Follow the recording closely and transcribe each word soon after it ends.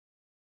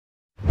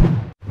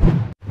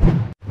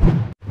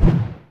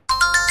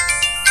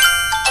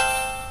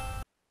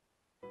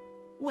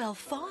Well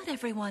fought,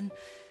 everyone.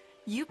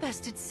 You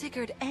bested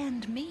Sigurd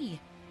and me.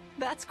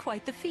 That's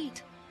quite the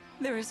feat.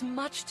 There is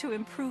much to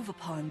improve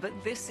upon, but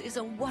this is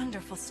a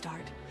wonderful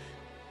start.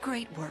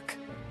 Great work.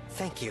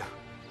 Thank you.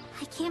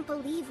 I can't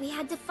believe we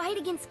had to fight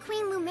against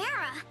Queen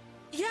Lumera.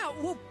 Yeah,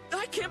 well,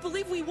 I can't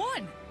believe we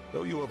won!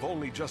 Though you have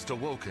only just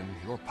awoken,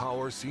 your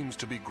power seems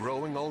to be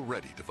growing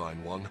already,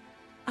 Divine One.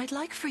 I'd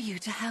like for you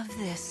to have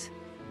this.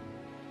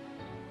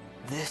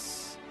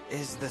 This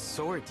is the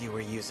sword you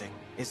were using,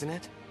 isn't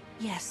it?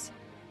 Yes.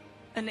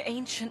 An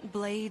ancient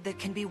blade that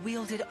can be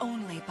wielded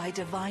only by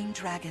divine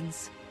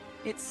dragons.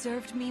 It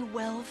served me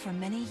well for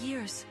many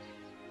years,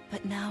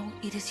 but now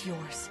it is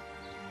yours.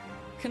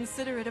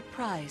 Consider it a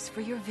prize for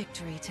your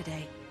victory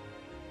today.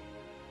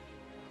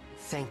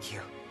 Thank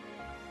you.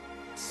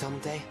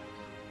 Someday,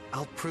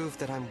 I'll prove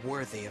that I'm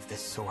worthy of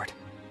this sword.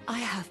 I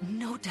have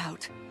no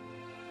doubt.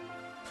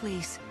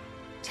 Please,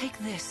 take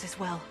this as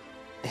well.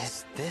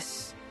 Is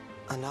this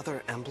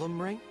another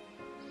emblem ring?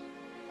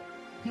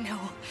 No,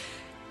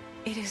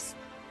 it is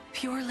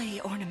purely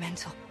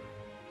ornamental.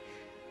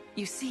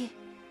 You see,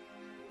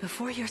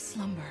 before your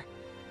slumber,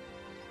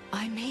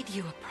 I made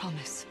you a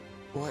promise.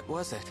 What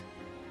was it?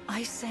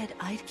 I said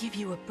I'd give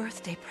you a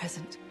birthday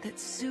present that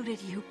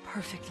suited you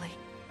perfectly.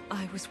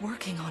 I was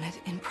working on it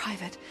in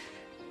private,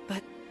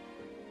 but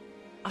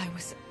I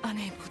was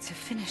unable to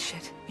finish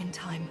it in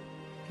time.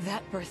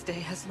 That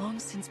birthday has long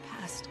since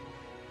passed,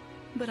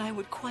 but I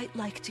would quite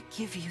like to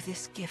give you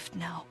this gift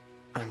now.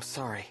 I'm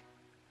sorry.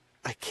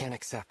 I can't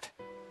accept.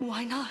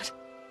 Why not?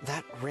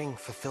 That ring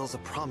fulfills a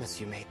promise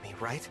you made me,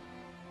 right?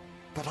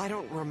 But I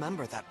don't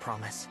remember that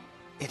promise.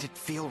 It'd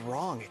feel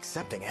wrong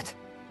accepting it.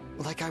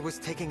 Like I was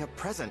taking a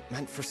present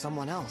meant for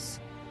someone else.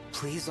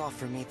 Please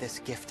offer me this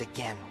gift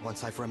again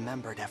once I've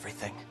remembered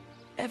everything.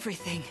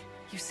 Everything,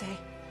 you say?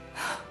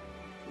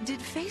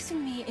 Did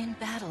facing me in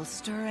battle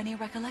stir any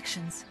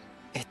recollections?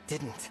 It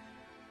didn't.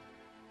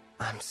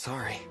 I'm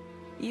sorry.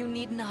 You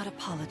need not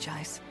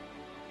apologize.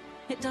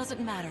 It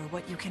doesn't matter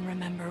what you can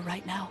remember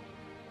right now.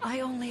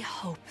 I only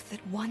hope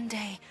that one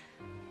day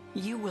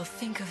you will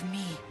think of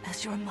me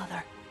as your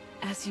mother,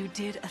 as you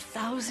did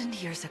 1,000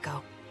 years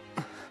ago.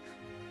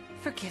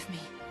 Forgive me.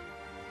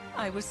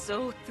 I was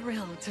so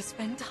thrilled to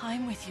spend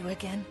time with you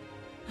again.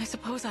 I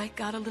suppose I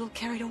got a little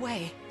carried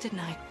away, didn't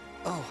I?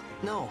 Oh,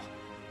 no.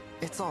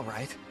 It's all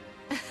right.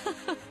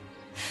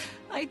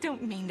 I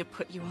don't mean to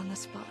put you on the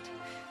spot.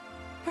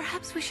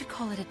 Perhaps we should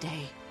call it a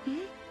day, hmm?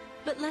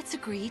 But let's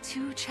agree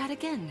to chat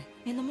again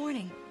in the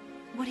morning.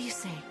 What do you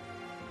say?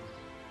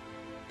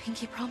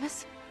 Pinky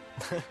promise?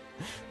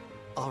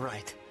 All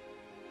right.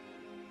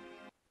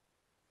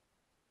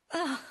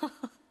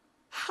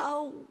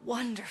 How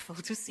wonderful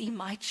to see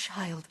my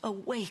child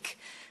awake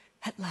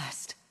at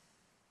last.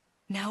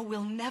 Now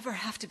we'll never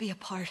have to be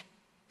apart.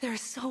 There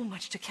is so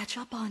much to catch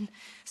up on,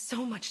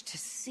 so much to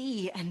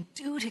see and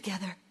do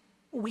together.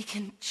 We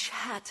can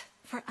chat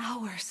for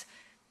hours,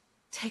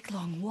 take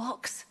long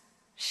walks,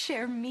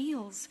 share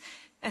meals,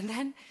 and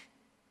then...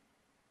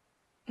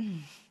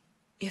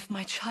 If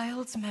my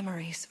child's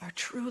memories are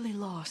truly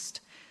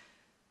lost,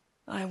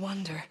 I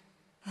wonder...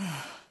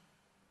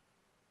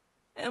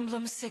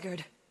 Emblem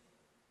Sigurd.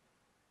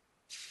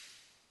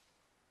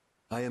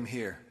 I am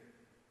here.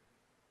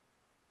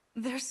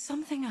 There's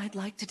something I'd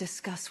like to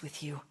discuss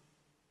with you.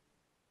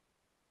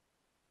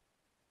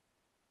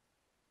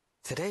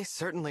 Today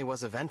certainly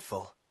was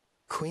eventful.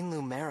 Queen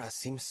Lumera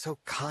seems so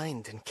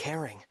kind and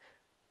caring.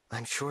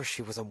 I'm sure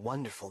she was a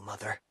wonderful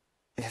mother.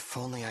 If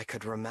only I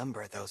could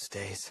remember those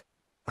days.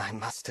 I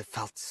must have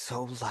felt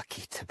so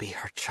lucky to be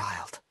her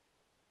child.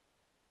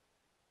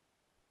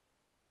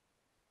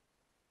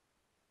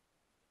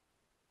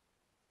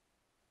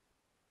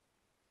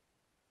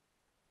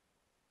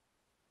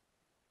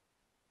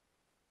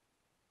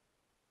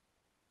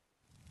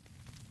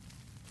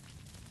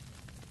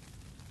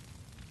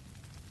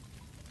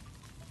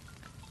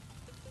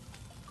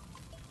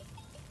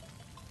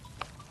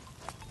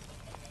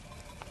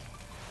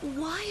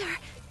 Why are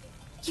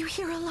you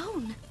here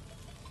alone?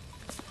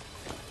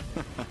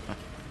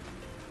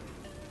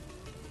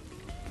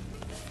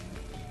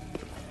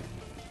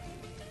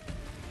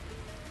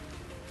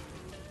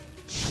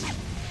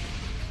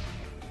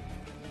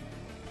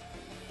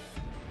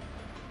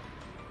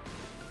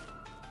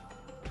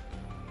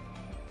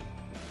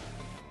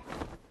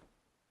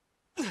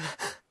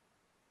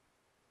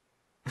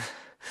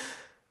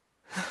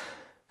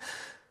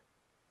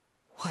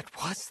 What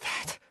was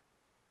that?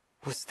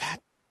 Was that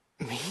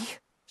me?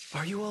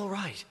 Are you all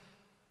right?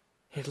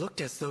 It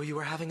looked as though you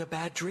were having a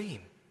bad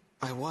dream.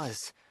 I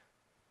was.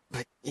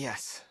 But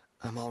yes,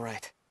 I'm all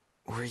right.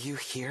 Were you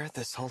here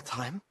this whole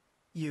time?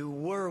 You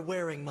were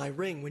wearing my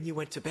ring when you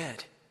went to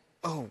bed.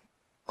 Oh,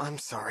 I'm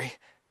sorry.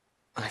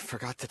 I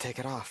forgot to take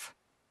it off.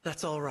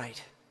 That's all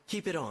right.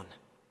 Keep it on.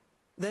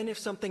 Then if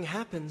something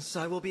happens,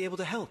 I will be able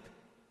to help.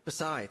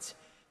 Besides,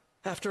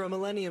 after a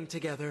millennium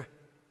together,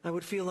 I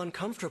would feel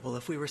uncomfortable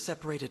if we were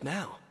separated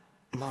now.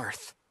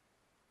 Marth.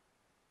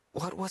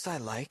 What was I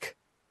like?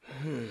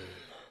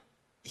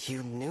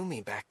 You knew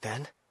me back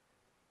then.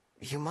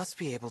 You must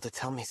be able to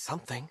tell me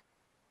something.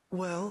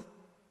 Well,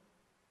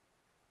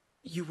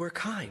 you were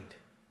kind,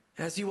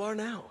 as you are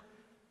now.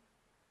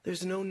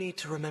 There's no need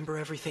to remember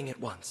everything at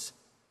once.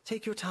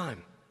 Take your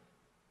time.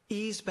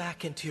 Ease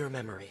back into your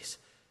memories.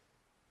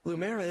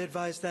 Lumera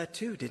advised that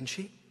too, didn't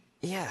she?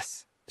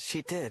 Yes,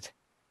 she did.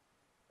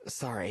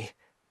 Sorry.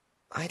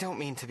 I don't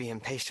mean to be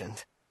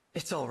impatient.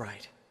 It's all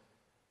right.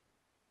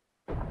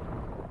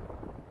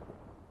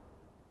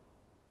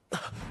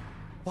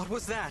 What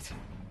was that?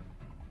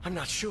 I'm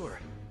not sure.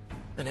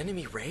 An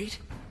enemy raid?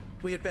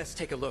 We had best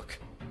take a look.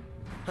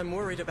 I'm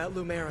worried about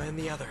Lumera and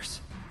the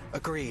others.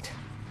 Agreed.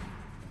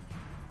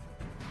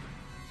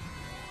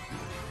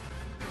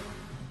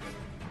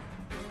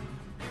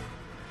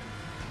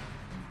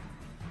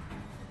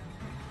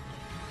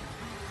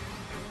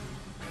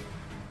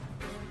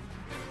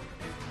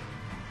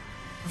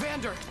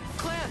 Vander!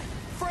 Clan!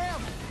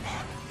 Fram!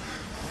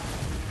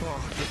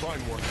 Oh, Divine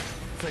One.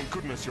 Thank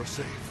goodness you're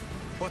safe.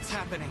 What's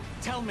happening?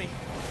 Tell me!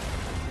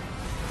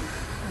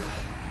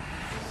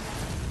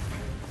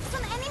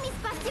 Some enemies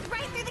busted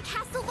right through the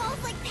castle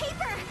walls like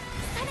paper!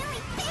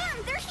 Suddenly,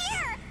 bam! They're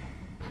here!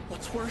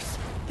 What's worse,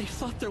 they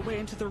fought their way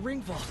into the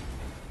ring vault.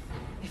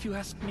 If you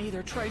ask me,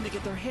 they're trying to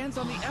get their hands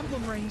on the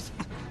emblem rings.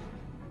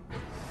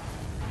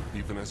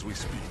 Even as we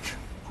speak,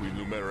 Queen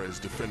Lumera is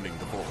defending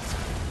the vault.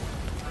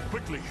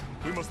 Quickly,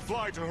 we must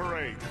fly to her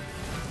aid.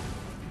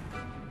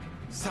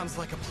 Sounds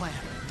like a plan.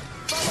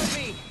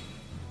 Follow me!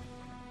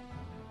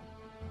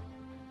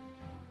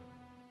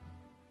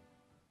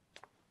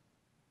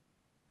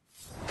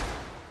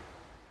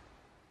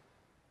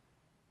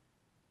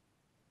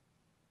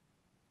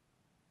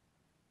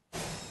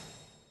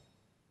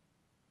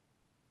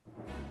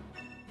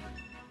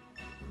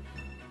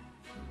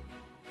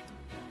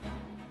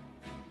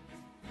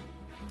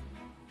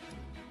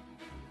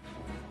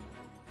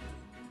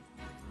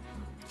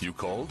 You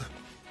called?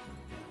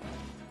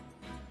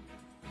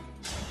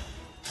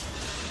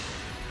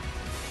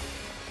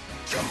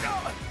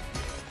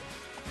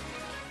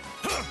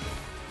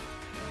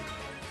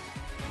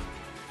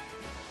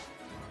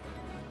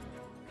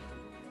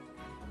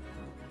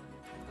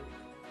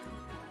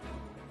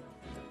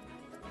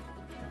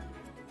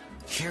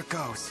 Here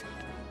goes.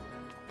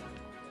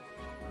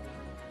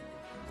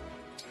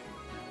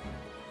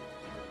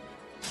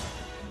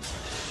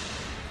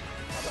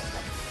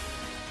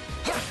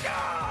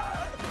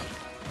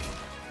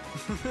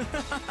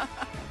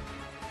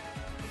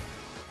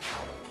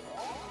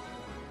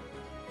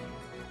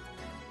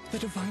 The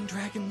Divine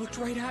Dragon looked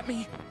right at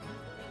me.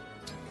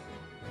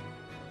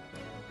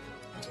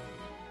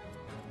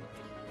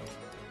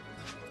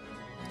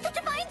 The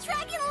Divine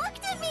Dragon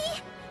looked at me!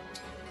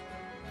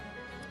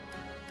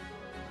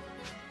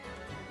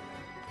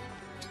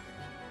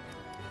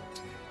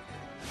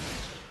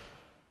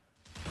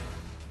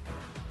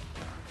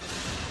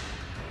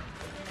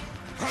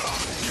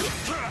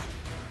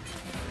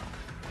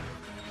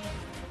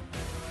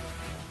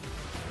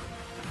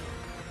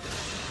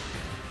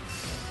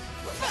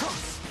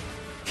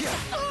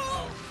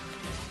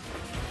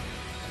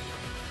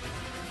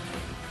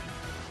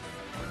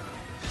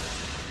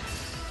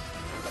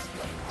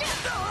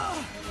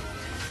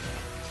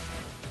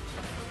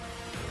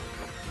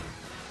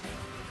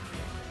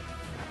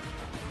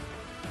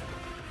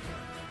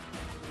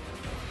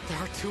 There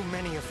are too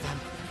many of them.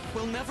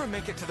 We'll never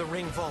make it to the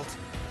ring vault.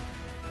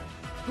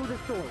 Through the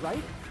door,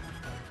 right?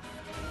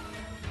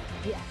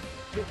 Yes,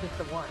 this is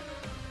the one.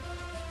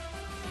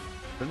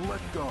 Then let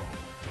go.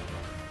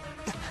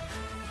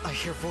 I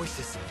hear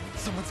voices.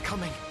 Someone's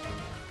coming.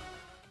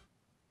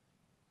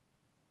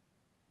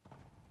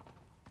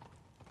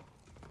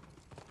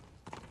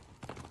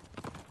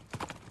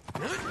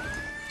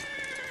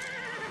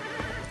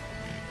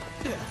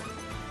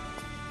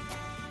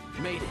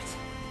 Made it.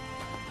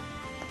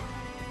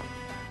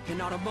 And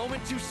not a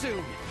moment too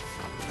soon.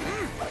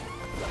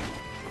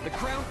 The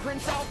Crown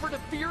Prince Alfred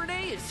of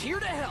Firenze is here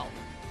to help.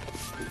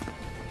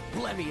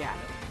 Let me at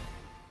him.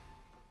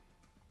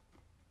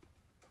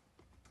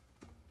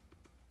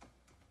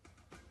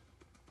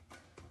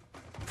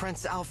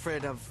 Prince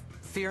Alfred of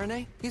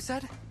Firenze, you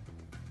said?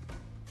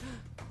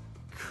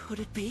 Could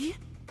it be?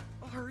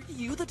 Are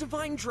you the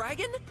Divine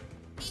Dragon?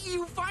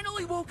 You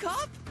finally woke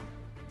up?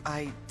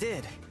 I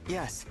did,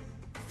 yes.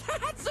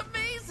 That's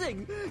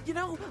amazing! You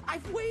know,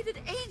 I've waited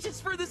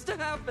ages for this to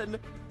happen.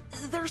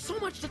 There's so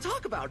much to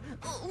talk about.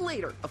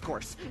 Later, of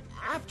course.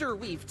 After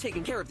we've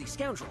taken care of these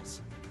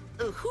scoundrels.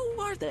 Who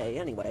are they,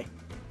 anyway?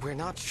 We're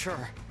not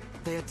sure.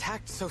 They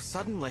attacked so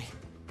suddenly.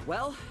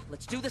 Well,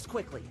 let's do this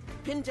quickly.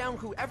 Pin down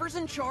whoever's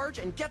in charge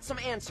and get some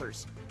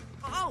answers.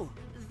 Oh,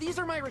 these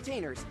are my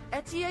retainers,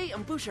 Etier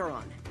and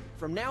Boucheron.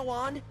 From now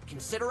on,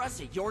 consider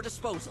us at your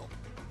disposal.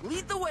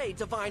 Lead the way,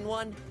 Divine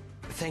One.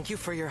 Thank you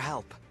for your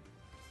help.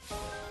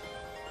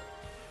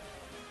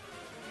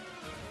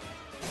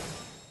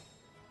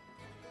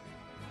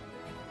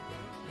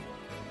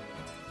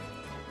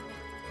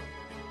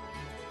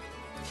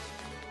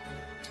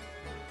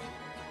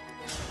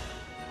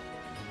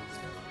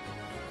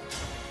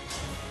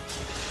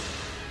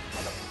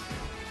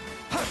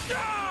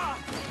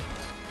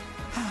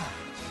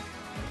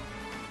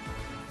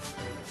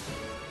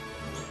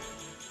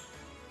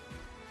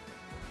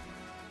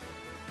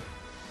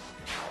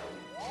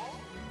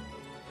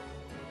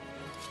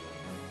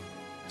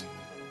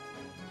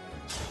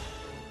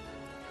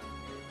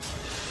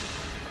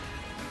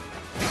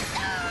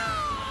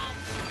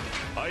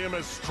 am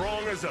as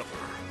strong as ever.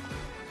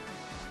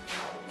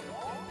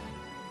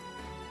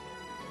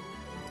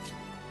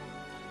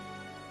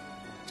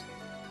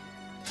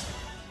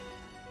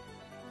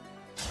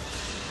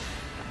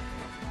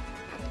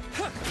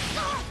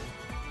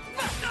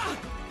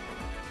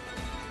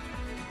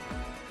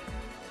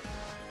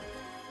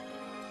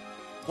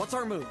 What's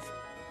our move?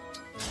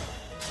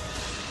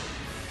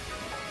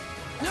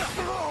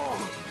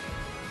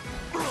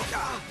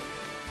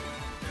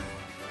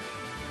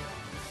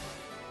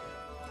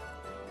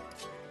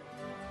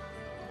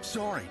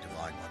 Sorry,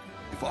 Divine One.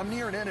 If I'm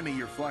near an enemy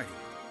you're fighting,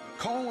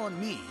 call on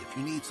me if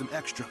you need some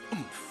extra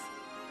oomph.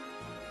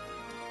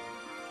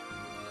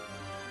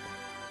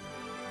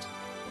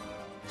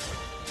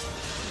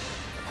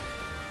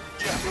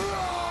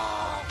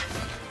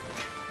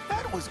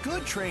 That was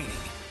good training.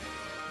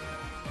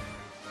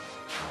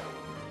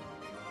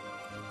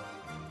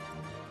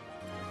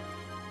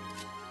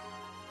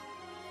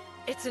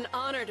 It's an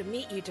honor to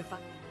meet you,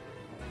 Divine.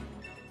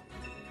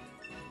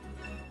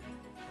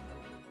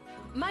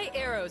 My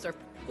arrows are...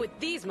 With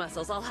these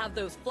muscles, I'll have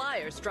those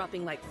flyers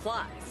dropping like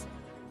flies.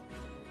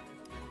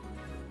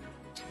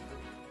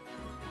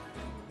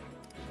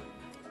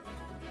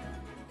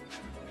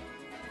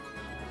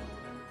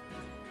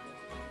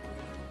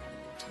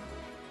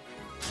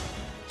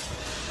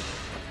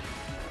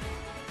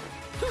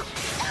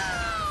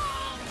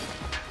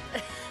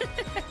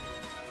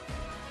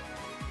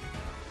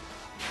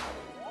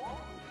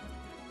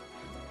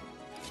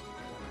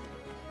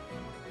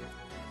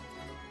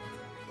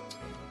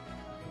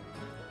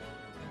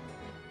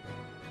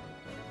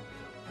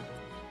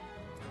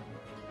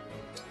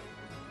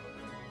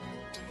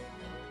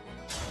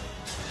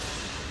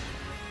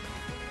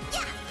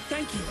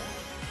 Thank you.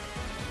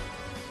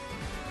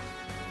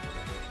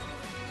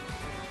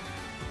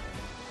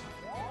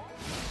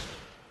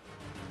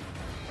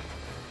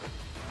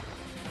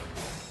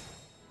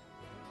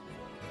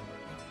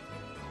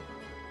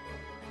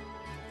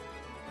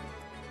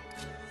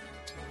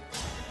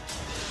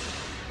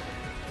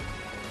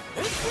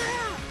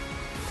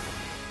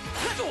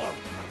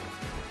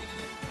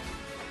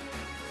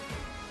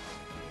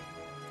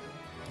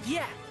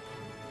 Yeah.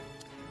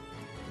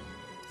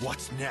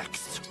 What's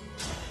next?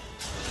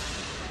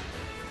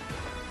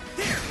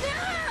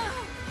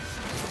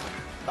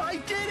 I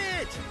did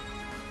it!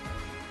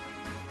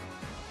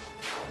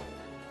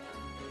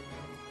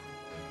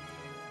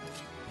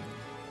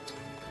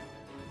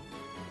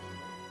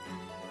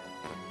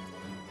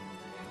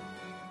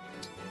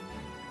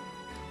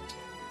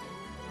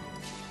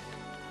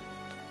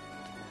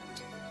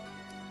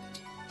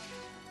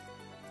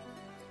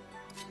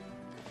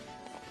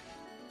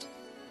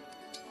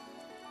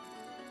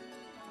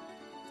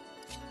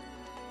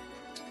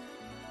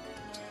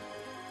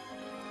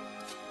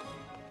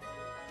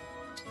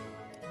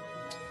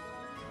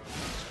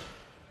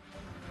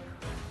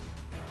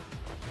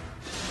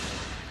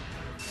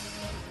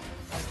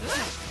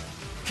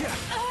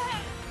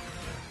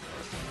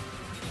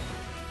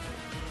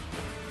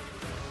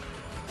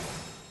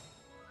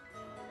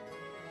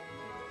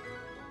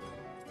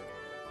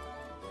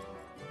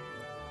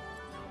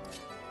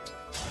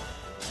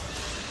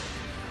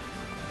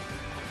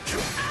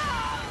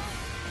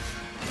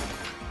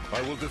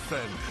 I will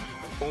defend,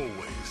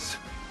 always.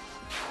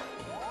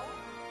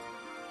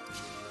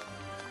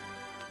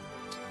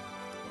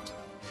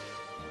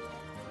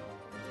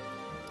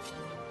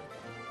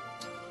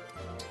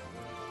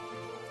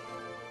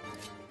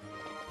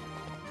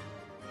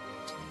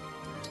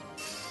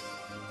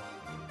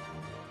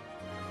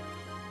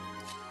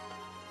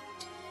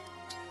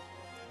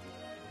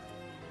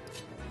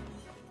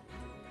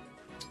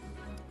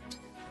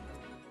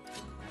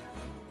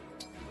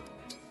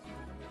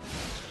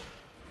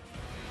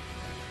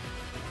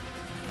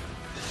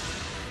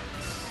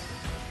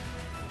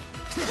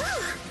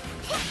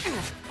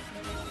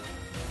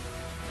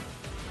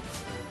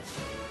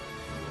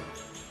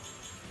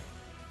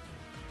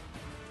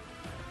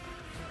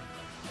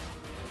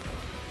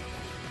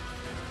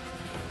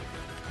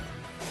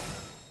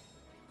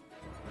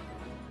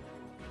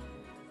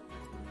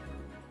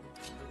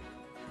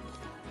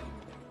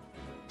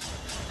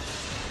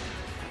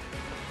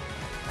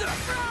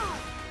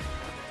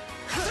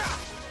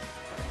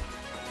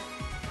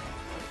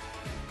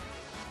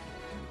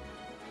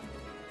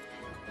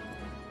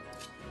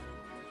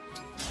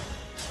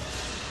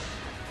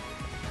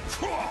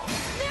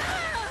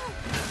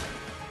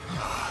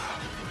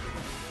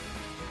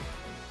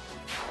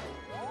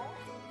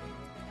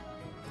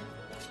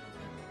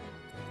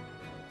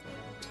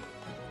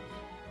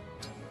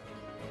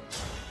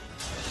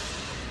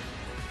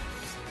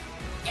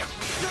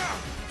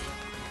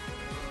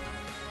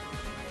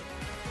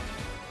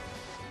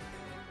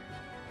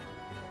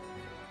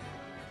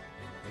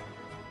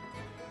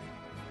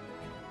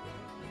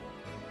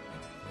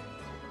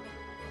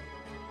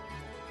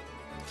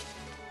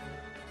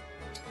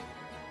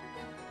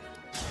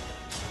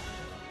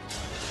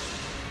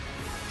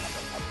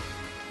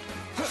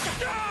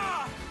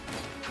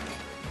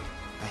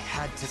 I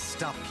had to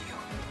stop you.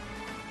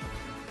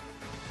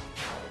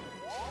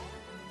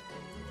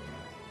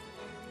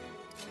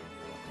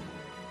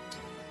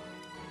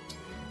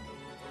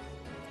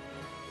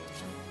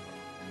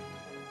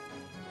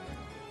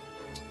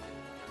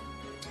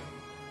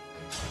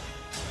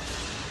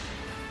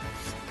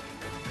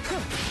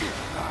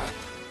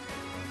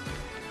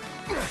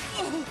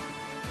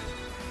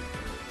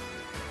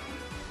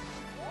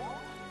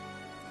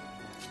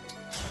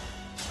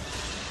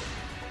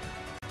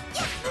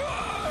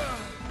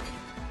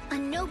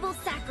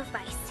 honorable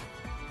sacrifice.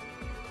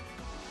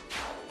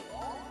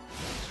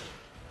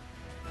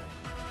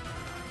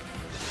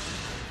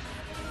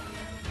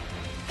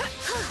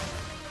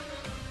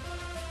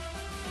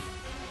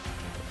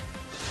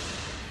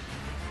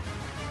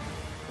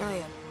 I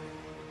am.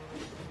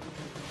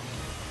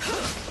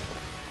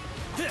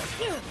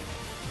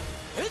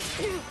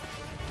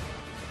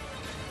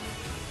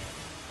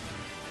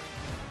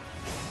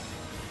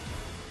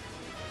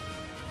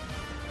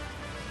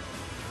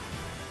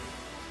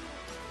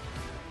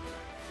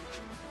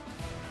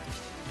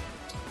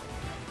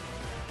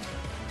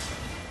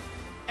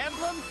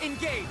 Emblem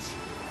Engage!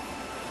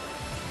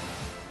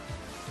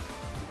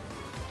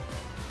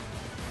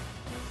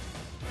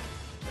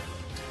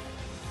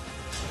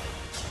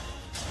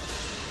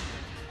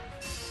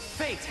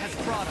 Fate has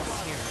brought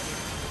us here.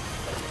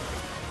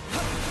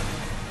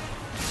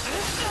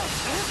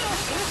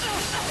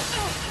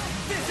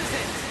 This is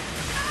it!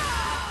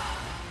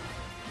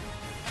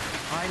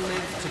 I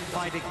live to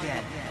fight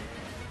again.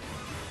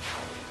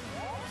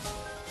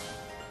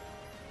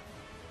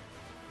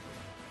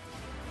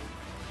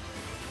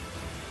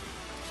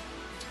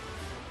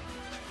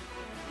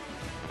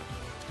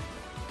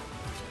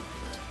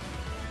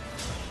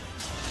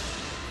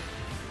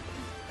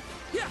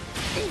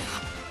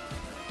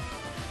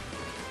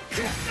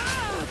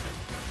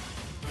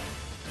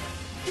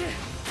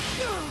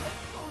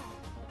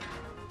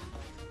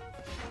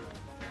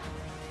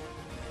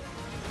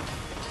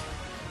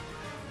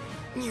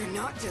 You're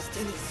not just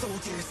any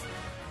soldiers,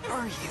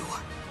 are you?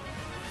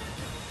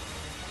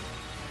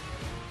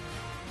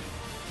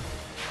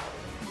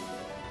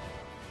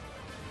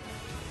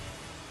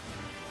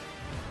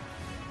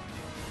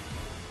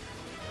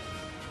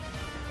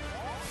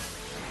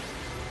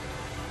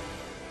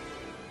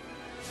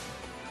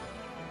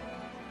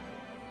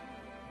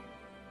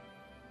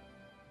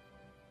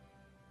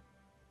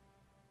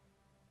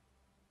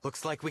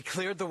 Looks like we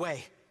cleared the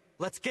way.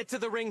 Let's get to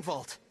the ring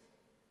vault.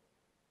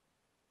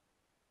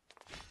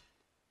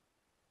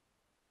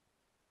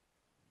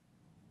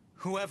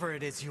 Whoever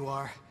it is you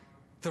are,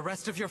 the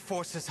rest of your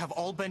forces have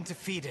all been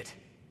defeated.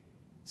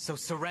 So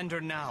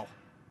surrender now.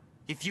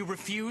 If you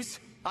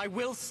refuse, I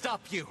will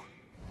stop you.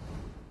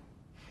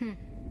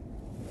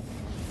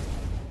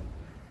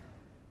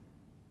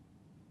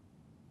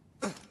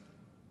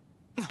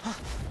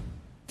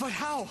 But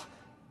how?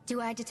 Do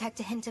I detect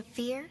a hint of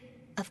fear?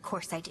 Of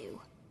course I do.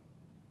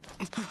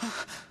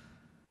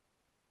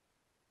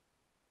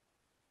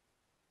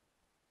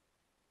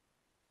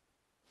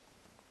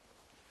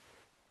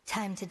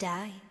 Time to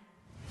die.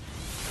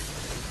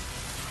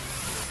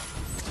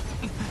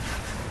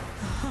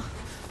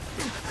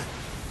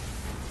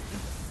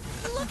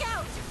 Look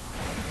out!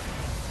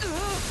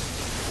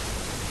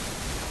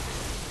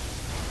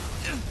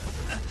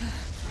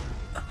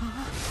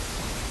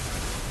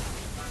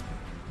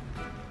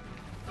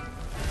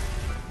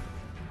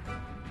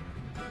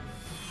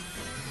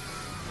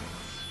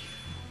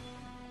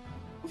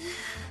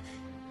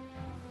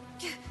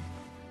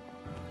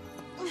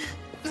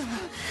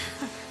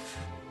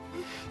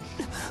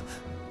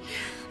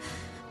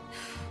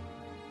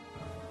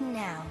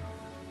 Now,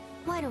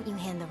 why don't you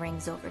hand the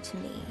rings over to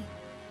me?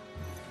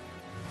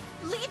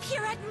 Leave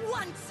here at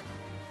once!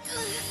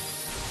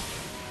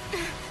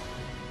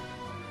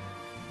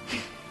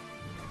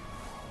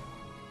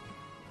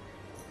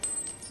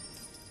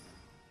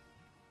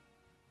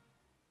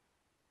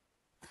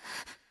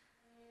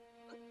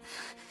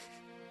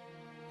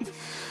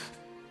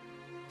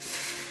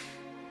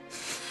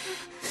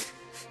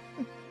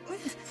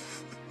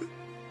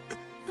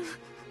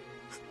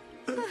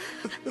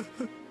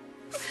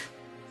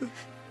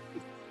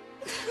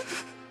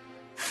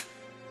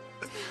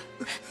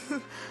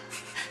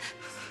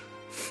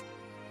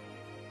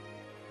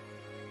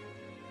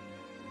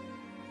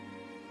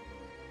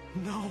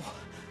 No.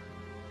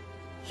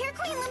 Here,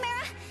 Queen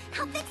Lumera!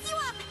 I'll fix you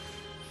up!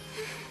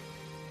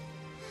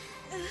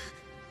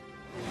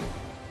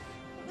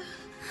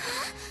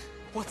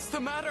 What's the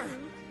matter?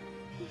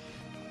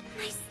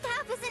 My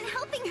staff isn't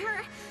helping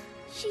her.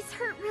 She's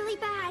hurt really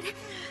bad.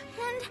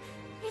 And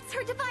it's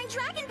her divine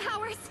dragon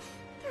powers.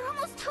 They're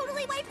almost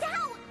totally wiped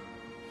out.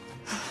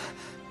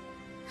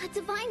 A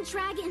divine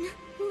dragon,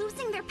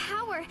 losing their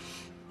power.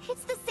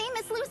 It's the same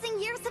as losing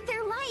years of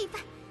their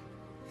life.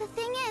 The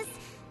thing is,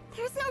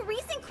 there's no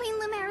reason Queen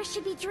Lumera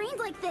should be drained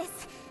like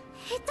this.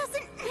 It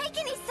doesn't make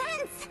any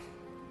sense.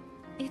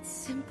 It's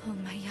simple,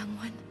 my young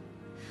one.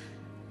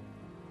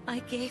 I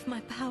gave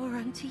my power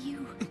unto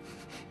you.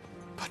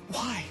 But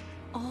why?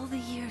 All the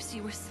years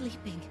you were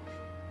sleeping,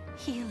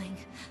 healing,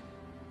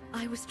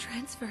 I was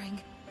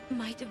transferring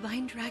my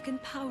divine dragon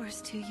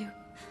powers to you.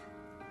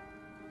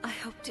 I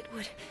hoped it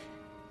would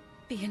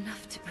be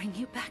enough to bring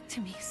you back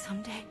to me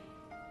someday.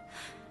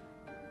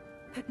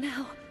 But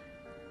now,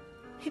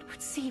 it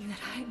would seem that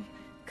I'm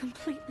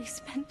completely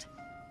spent.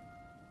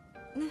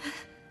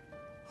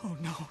 Oh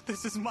no,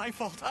 this is my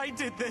fault. I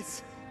did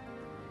this.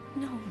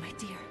 No, my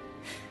dear.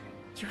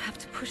 You have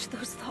to push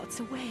those thoughts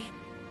away.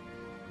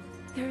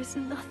 There is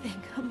nothing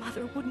a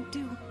mother wouldn't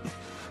do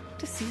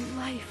to see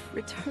life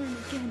return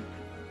again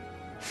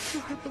to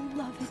her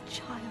beloved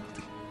child.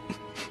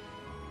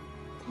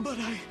 But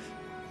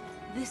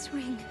This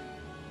ring,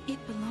 it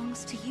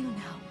belongs to you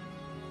now.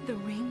 The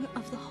ring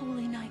of the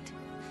Holy Knight.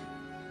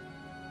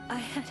 I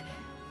had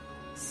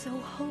so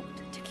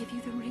hoped to give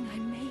you the ring I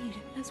made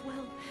as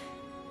well.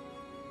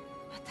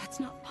 But that's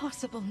not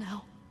possible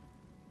now.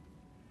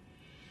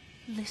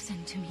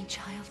 Listen to me,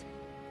 child.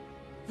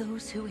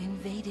 Those who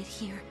invaded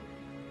here,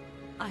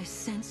 I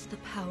sensed the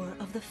power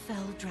of the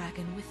fell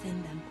dragon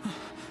within them.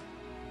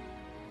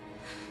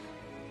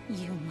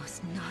 You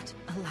must not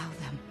allow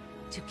them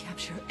to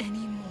capture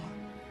any more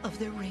of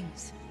their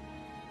rings.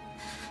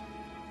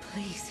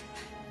 Please,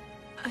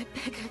 I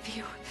beg of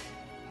you,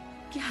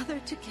 gather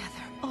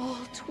together all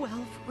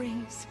 12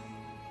 rings.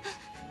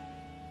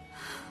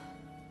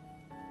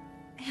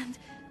 And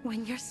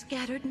when your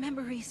scattered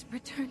memories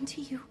return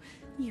to you,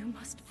 you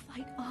must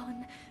fight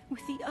on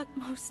with the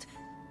utmost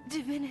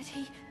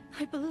divinity.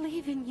 I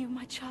believe in you,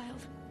 my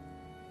child.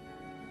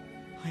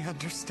 I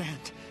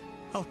understand.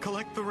 I'll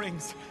collect the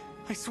rings.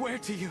 I swear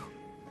to you.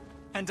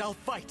 And I'll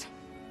fight.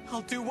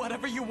 I'll do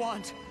whatever you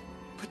want.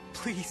 But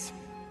please,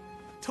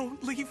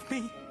 don't leave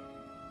me.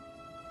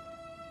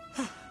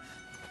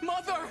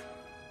 Mother!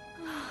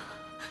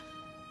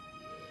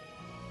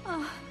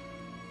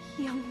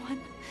 Young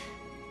one.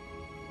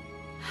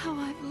 How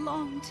I've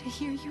longed to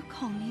hear you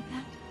call me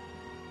that.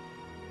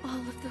 All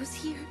of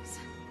those years,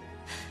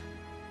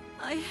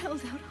 I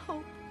held out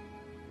hope.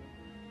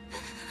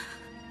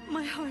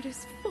 My heart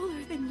is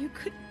fuller than you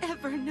could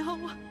ever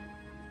know.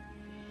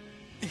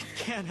 It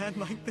can't end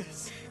like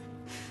this.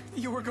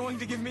 You were going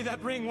to give me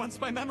that ring once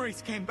my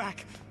memories came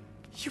back.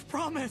 You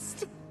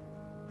promised.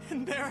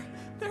 And there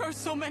are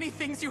so many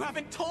things you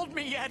haven't told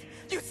me yet.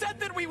 You said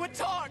that we would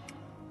talk.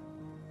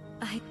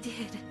 I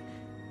did.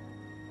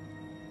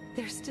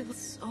 There's still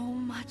so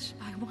much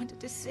I wanted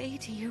to say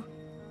to you.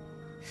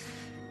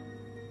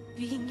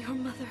 Being your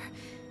mother,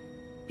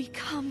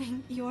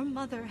 becoming your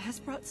mother has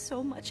brought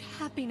so much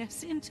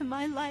happiness into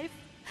my life.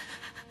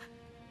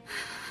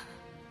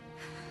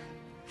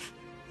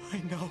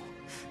 I know,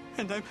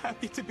 and I'm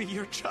happy to be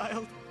your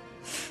child.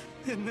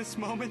 In this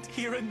moment,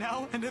 here and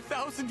now, and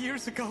 1,000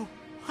 years ago,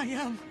 I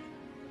am.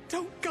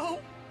 Don't go.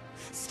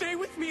 Stay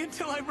with me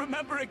until I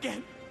remember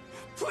again.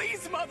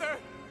 Please, Mother!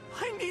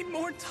 I need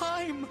more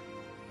time.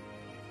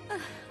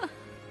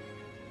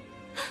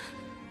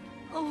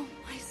 Oh,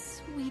 my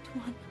sweet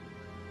one.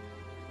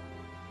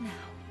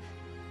 Now,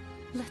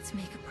 let's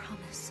make a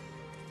promise.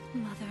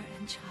 Mother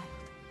and child.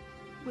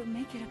 We'll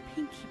make it a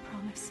pinky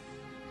promise.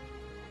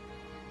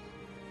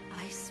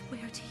 I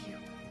swear to you,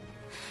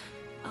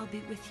 I'll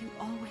be with you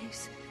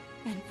always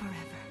and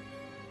forever.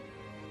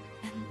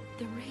 And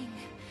the ring,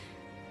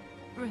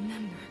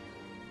 remember.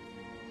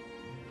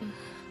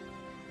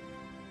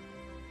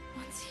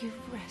 Once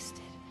you've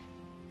rested,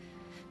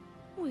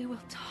 we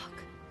will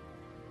talk.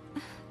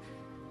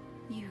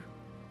 You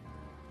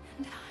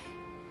and I.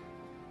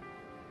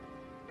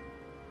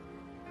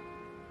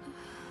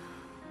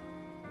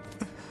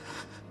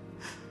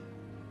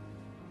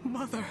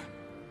 Mother.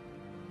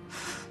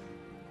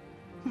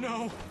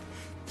 No.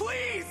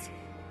 Please!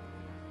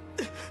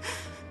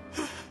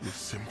 This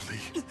simply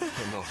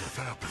cannot have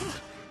happened.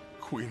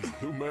 Queen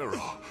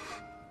Lumera.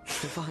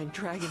 Divine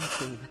Dragon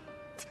Queen.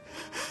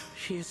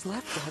 She has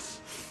left us.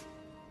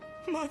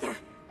 Mother,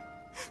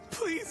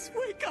 please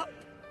wake up.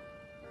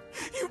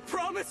 You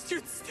promised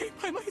you'd stay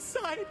by my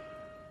side.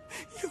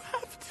 You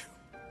have to.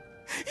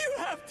 You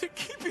have to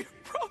keep